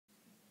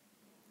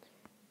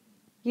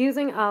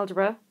Using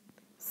algebra,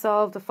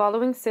 solve the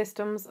following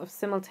systems of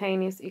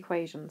simultaneous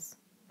equations.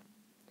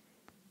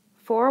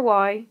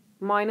 4y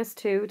minus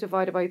 2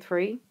 divided by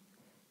 3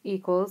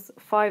 equals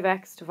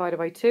 5x divided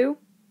by 2,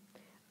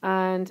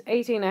 and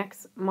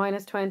 18x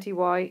minus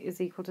 20y is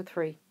equal to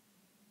 3.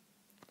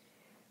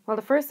 Well,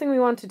 the first thing we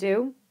want to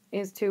do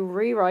is to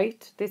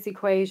rewrite this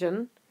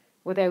equation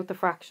without the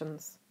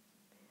fractions.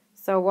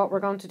 So what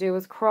we're going to do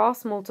is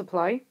cross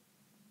multiply.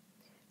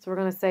 So we're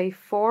going to say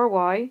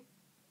 4y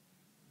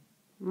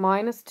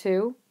minus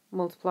 2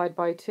 multiplied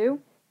by 2.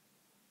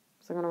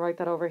 So I'm going to write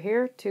that over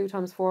here. 2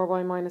 times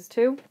 4y minus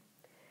 2.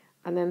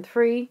 And then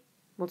 3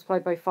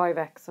 multiplied by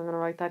 5x. I'm going to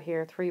write that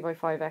here, 3 by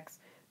 5x.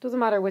 Doesn't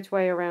matter which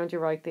way around you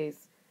write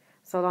these,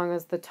 so long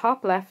as the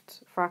top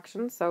left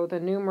fraction, so the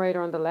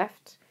numerator on the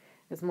left,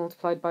 is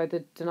multiplied by the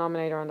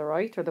denominator on the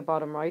right, or the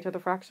bottom right of the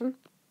fraction,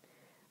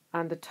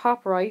 and the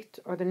top right,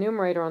 or the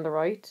numerator on the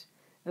right,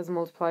 is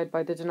multiplied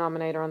by the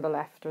denominator on the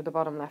left, or the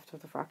bottom left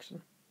of the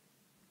fraction.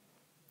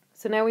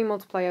 So now we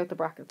multiply out the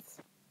brackets.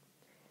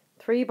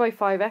 3 by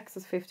 5x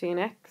is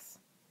 15x,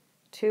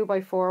 2 by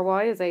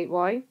 4y is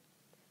 8y,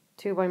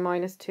 2 by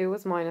minus 2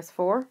 is minus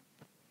 4.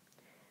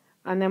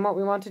 And then what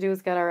we want to do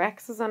is get our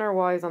x's and our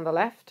y's on the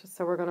left.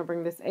 So we're going to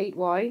bring this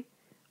 8y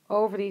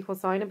over the equal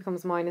sign. It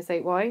becomes minus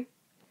 8y.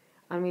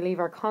 And we leave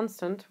our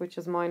constant, which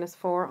is minus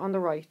 4, on the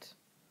right.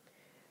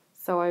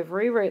 So I've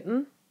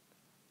rewritten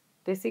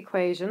this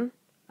equation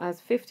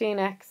as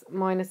 15x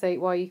minus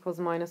 8y equals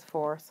minus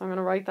 4. So I'm going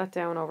to write that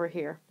down over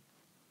here.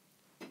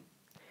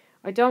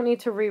 I don't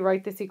need to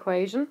rewrite this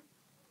equation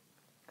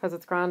because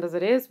it's grand as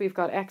it is. We've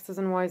got x's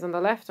and y's on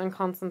the left and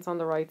constants on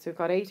the right. So we've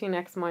got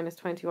 18x minus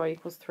 20y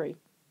equals 3.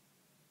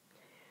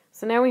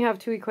 So now we have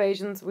two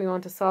equations we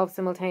want to solve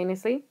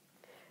simultaneously.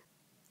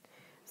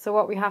 So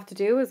what we have to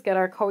do is get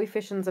our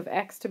coefficients of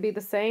x to be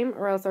the same,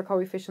 or else our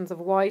coefficients of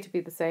y to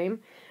be the same,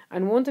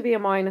 and one to be a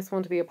minus,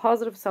 one to be a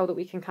positive, so that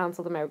we can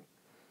cancel them out.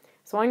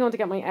 So I'm going to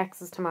get my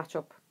x's to match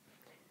up.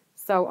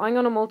 So I'm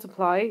going to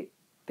multiply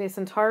this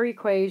entire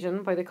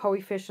equation by the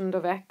coefficient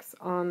of x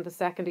on the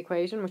second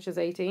equation, which is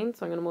 18.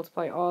 So I'm going to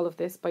multiply all of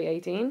this by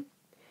 18. And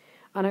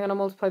I'm going to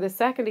multiply the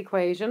second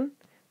equation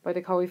by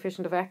the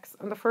coefficient of x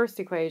on the first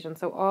equation.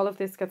 So all of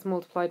this gets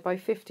multiplied by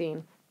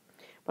 15.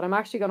 But I'm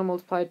actually going to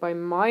multiply it by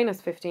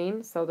minus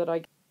 15 so that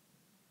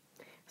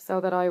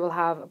I will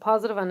have a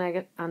positive and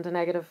a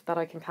negative that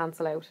I can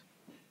cancel out.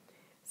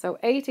 So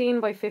 18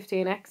 by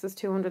 15x is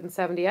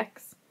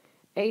 270x.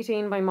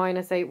 18 by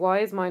minus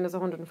 8y is minus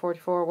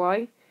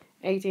 144y.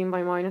 18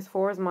 by minus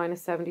 4 is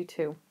minus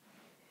 72.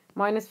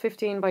 Minus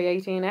 15 by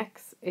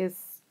 18x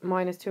is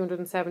minus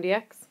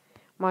 270x.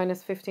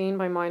 Minus 15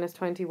 by minus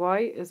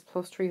 20y is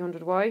plus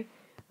 300y,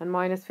 and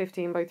minus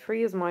 15 by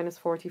 3 is minus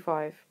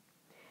 45.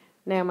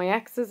 Now my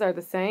x's are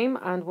the same,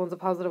 and one's a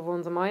positive,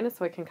 one's a minus,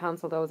 so I can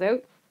cancel those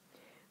out.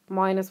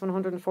 Minus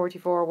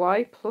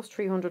 144y plus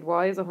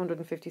 300y is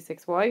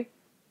 156y.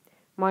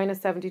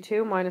 Minus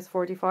 72 minus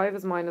 45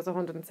 is minus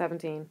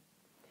 117.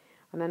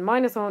 And then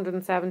minus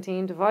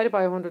 117 divided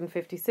by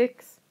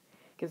 156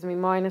 gives me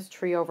minus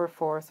 3 over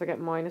 4, so I get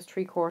minus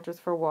 3/4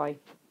 for y.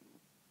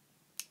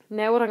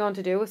 Now what I'm going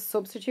to do is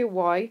substitute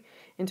y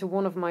into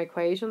one of my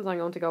equations. I'm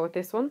going to go with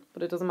this one,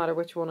 but it doesn't matter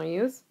which one I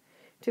use,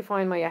 to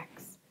find my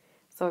x.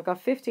 So I've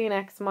got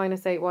 15x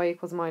minus 8y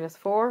equals minus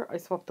 4. I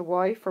swap the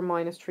y for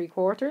minus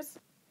 3/4.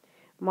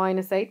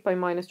 Minus 8 by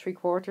minus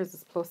 3/4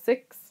 is plus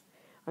 6.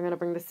 I'm going to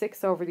bring the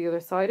 6 over the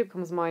other side. It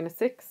becomes minus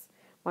 6.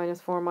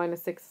 Minus 4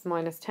 minus 6 is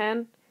minus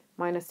 10.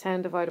 Minus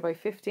 10 divided by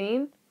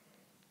 15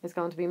 is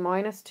going to be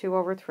minus 2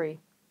 over 3.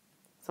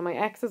 So my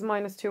x is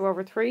minus 2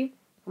 over 3.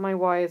 And my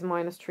y is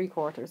minus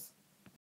 3/4.